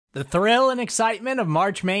The thrill and excitement of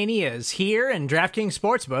March Mania is here, and DraftKings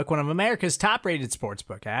Sportsbook, one of America's top-rated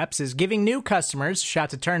sportsbook apps, is giving new customers a shot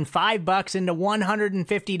to turn $5 into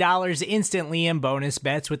 $150 instantly in bonus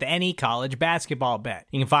bets with any college basketball bet.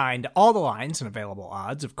 You can find all the lines and available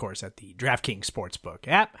odds, of course, at the DraftKings Sportsbook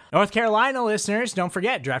app. North Carolina listeners, don't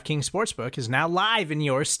forget, DraftKings Sportsbook is now live in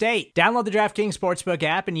your state. Download the DraftKings Sportsbook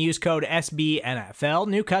app and use code SBNFL.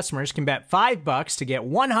 New customers can bet $5 to get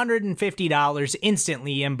 $150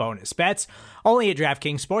 instantly in bonus bets, only at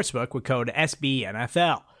DraftKings Sportsbook with code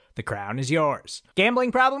SBNFL. The crown is yours.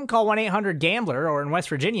 Gambling problem? Call 1-800-GAMBLER, or in West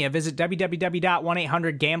Virginia, visit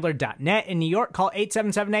www.1800gambler.net. In New York, call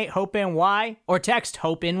 877-8-HOPE-NY or text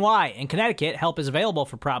HOPE-NY. In Connecticut, help is available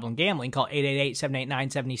for problem gambling. Call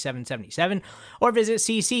 888-789-7777 or visit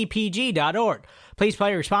ccpg.org. Please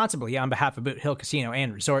play responsibly on behalf of Boot Hill Casino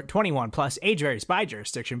and Resort. 21 plus, age varies by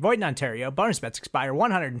jurisdiction. Void in Ontario. Bonus bets expire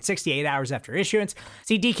 168 hours after issuance.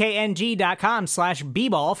 See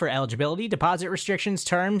dkng.com/bball for eligibility, deposit restrictions,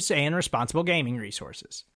 terms, and responsible gaming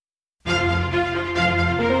resources. Good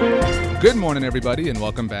morning, everybody, and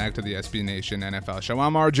welcome back to the SB Nation NFL Show.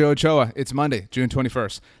 I'm Arjo Ochoa. It's Monday, June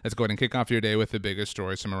 21st. Let's go ahead and kick off your day with the biggest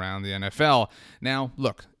stories from around the NFL. Now,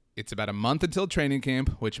 look. It's about a month until training camp,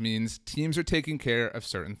 which means teams are taking care of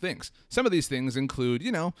certain things. Some of these things include,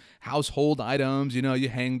 household items. You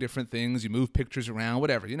hang different things, you move pictures around,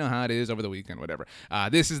 whatever. You know how it is over the weekend, whatever.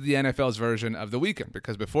 This is the NFL's version of the weekend,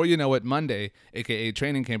 because before you know it, Monday, a.k.a.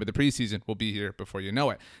 training camp of the preseason, will be here before you know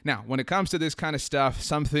it. Now, when it comes to this kind of stuff,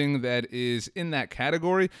 something that is in that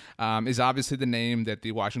category is obviously the name that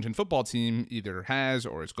the Washington football team either has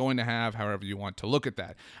or is going to have, however you want to look at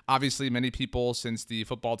that. Obviously, many people, since the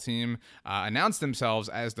football team announced themselves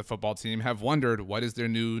as the football team, have wondered, what is their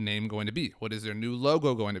new name going to be? What is their new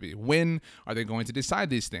logo going to be? When are they going to decide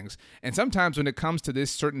these things? And sometimes when it comes to this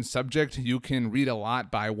certain subject, you can read a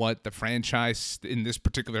lot by what the franchise, in this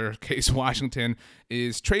particular case Washington,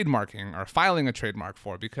 is trademarking or filing a trademark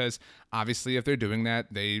for, because obviously if they're doing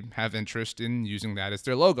that, they have interest in using that as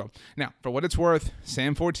their logo. Now, for what it's worth,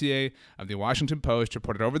 Sam Fortier of the Washington Post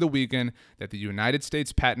reported over the weekend that the United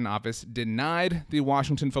States Patent Office denied the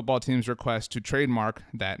Washington football team's request to trademark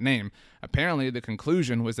that name. Apparently, the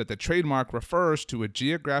conclusion was that the trademark refers to a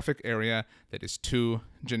geographic area that is too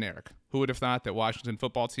generic. Who would have thought that Washington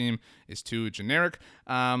football team is too generic?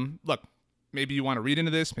 Look, maybe you want to read into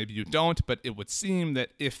this, maybe you don't, but it would seem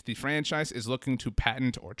that if the franchise is looking to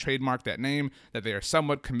patent or trademark that name, that they are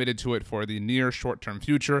somewhat committed to it for the near short-term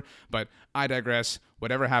future. But I digress.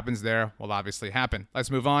 Whatever happens there will obviously happen. Let's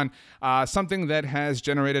move on. Something that has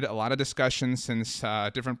generated a lot of discussion since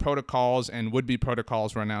different protocols and would-be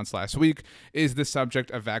protocols were announced last week is the subject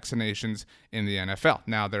of vaccinations in the NFL.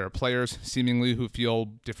 Now, there are players seemingly who feel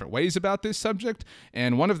different ways about this subject,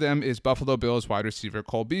 and one of them is Buffalo Bills wide receiver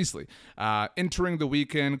Cole Beasley. Entering the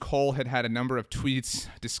weekend, Cole had a number of tweets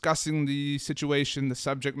discussing the situation, the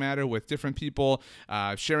subject matter with different people,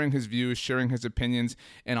 sharing his views, sharing his opinions,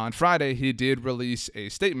 and on Friday, he did release a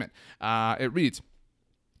statement. It reads,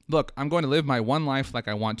 "Look, I'm going to live my one life like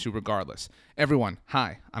I want to regardless. Everyone,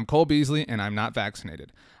 hi, I'm Cole Beasley and I'm not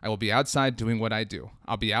vaccinated. I will be outside doing what I do.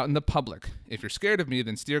 I'll be out in the public. If you're scared of me,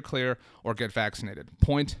 then steer clear or get vaccinated.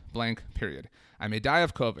 Point blank, period. I may die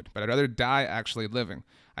of COVID, but I'd rather die actually living.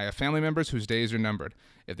 I have family members whose days are numbered.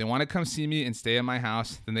 If they want to come see me and stay at my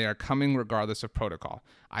house, then they are coming regardless of protocol.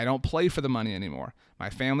 I don't play for the money anymore. My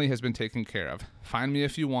family has been taken care of. Find me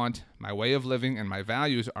if you want. My way of living and my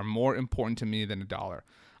values are more important to me than a dollar.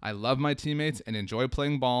 I love my teammates and enjoy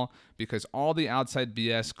playing ball because all the outside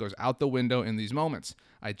BS goes out the window in these moments.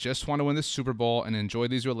 I just want to win the Super Bowl and enjoy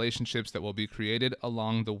these relationships that will be created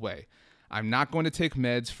along the way. I'm not going to take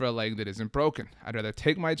meds for a leg that isn't broken. I'd rather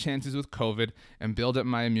take my chances with COVID and build up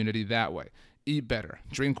my immunity that way. Eat better,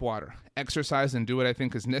 drink water, exercise, and do what I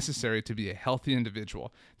think is necessary to be a healthy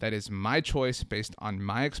individual. That is my choice based on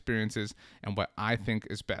my experiences and what I think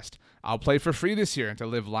is best. I'll play for free this year to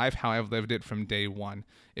live life how I've lived it from day one.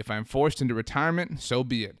 If I'm forced into retirement, so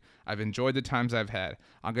be it. I've enjoyed the times I've had.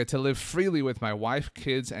 I'll get to live freely with my wife,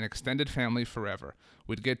 kids, and extended family forever.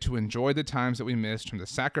 We'd get to enjoy the times that we missed from the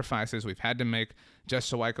sacrifices we've had to make just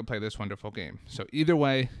so I could play this wonderful game. So either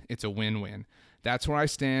way, it's a win-win. That's where I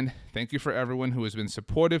stand. Thank you for everyone who has been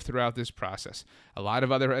supportive throughout this process. A lot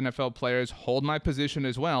of other NFL players hold my position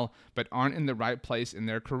as well, but aren't in the right place in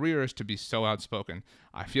their careers to be so outspoken.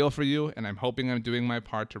 I feel for you, and I'm hoping I'm doing my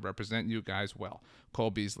part to represent you guys well.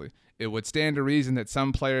 Cole Beasley. It would stand to reason that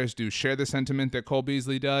some players do share the sentiment that Cole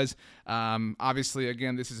Beasley does. Obviously,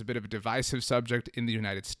 again, this is a bit of a divisive subject in the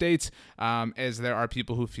United States, as there are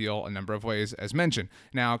people who feel a number of ways, as mentioned.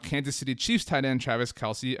 Now, Kansas City Chiefs tight end Travis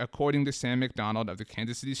Kelce, according to Sam McDonald of the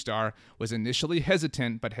Kansas City Star, was initially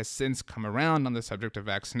hesitant but has since come around on the subject of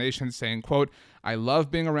vaccinations, saying, quote, "I love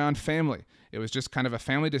being around family. It was just kind of a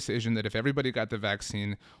family decision that if everybody got the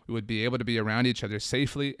vaccine, we would be able to be around each other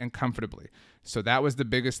safely and comfortably. So that was the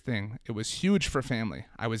biggest thing. It was huge for family.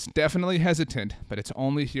 I was definitely hesitant, but it's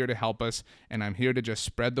only here to help us, and I'm here to just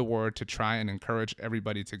spread the word to try and encourage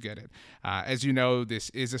everybody to get it." As you know, this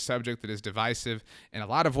is a subject that is divisive in a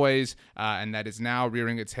lot of ways, and that is now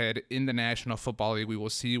rearing its head in the National Football League. We will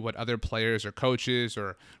see what other players or coaches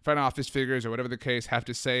or front office figures or whatever the case have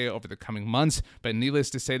to say over the coming months, but needless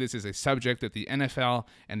to say, this is a subject that the NFL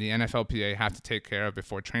and the NFLPA have to take care of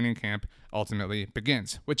before training camp ultimately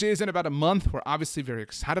begins, which is in about a month. We're obviously very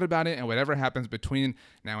excited about it, and whatever happens between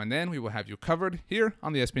now and then, we will have you covered here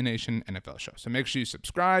on the SB Nation NFL Show. So make sure you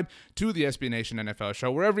subscribe to the SB Nation NFL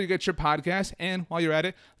Show wherever you get your podcast, and while you're at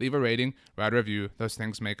it, leave a rating, write a review. Those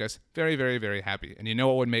things make us very, very, very happy. And you know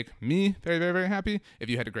what would make me very, very, very happy? If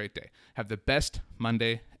you had a great day. Have the best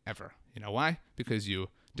Monday ever. You know why? Because you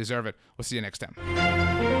deserve it. We'll see you next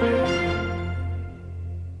time.